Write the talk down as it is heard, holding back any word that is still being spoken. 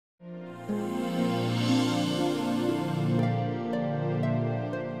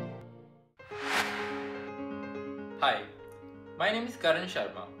Hi, my name is Karan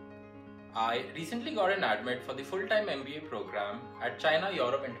Sharma. I recently got an admit for the full-time MBA program at China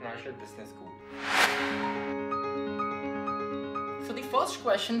Europe International Business School. So the first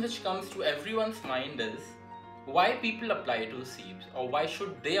question which comes to everyone's mind is why people apply to CEIBS or why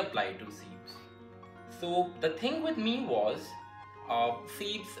should they apply to CEIBS? So the thing with me was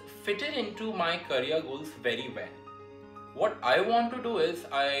CEIBS fitted into my career goals very well. What I want to do is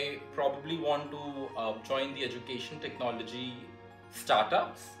I probably want to join the education technology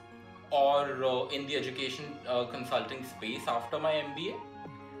startups or in the education consulting space after my MBA,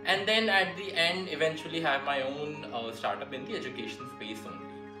 and then at the end eventually have my own startup in the education space only.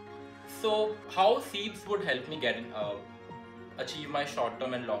 So how CEIBS would help me achieve my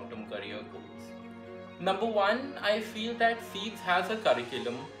short-term and long-term career goals? Number one, I feel that CEIBS has a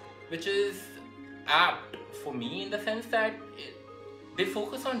curriculum which is apt for me in the sense that they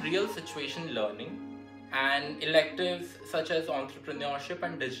focus on real situation learning and electives such as entrepreneurship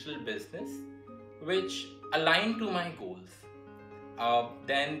and digital business, which align to my goals.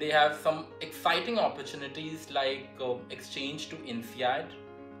 Then they have some exciting opportunities like exchange to INSEAD,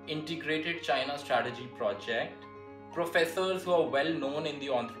 integrated China strategy project, professors who are well known in the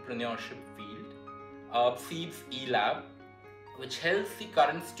entrepreneurship field, CEIBS eLab, which helps the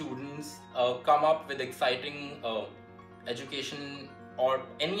current students come up with exciting education or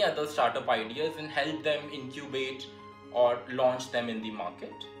any other startup ideas and help them incubate or launch them in the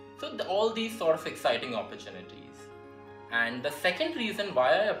market. So all these sort of exciting opportunities. And the second reason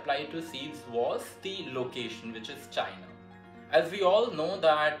why I applied to CEIBS was the location, which is China. As we all know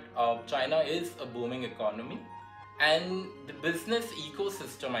that China is a booming economy and the business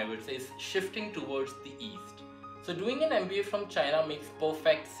ecosystem, I would say, is shifting towards the east. So doing an MBA from China makes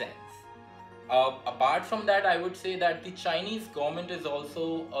perfect sense. Apart from that, I would say that the Chinese government is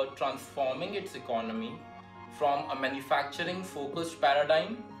also transforming its economy from a manufacturing focused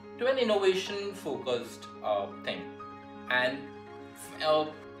paradigm to an innovation focused thing, and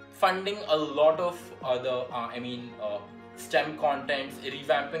funding a lot of other STEM contents,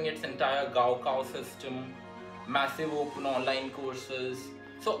 revamping its entire Gaokao system, massive open online courses.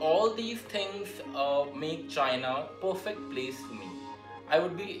 So all these things make China a perfect place for me. I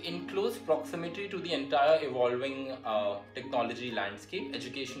would be in close proximity to the entire evolving technology landscape,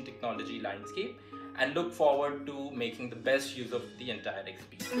 education technology landscape, and look forward to making the best use of the entire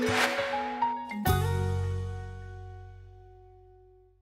experience.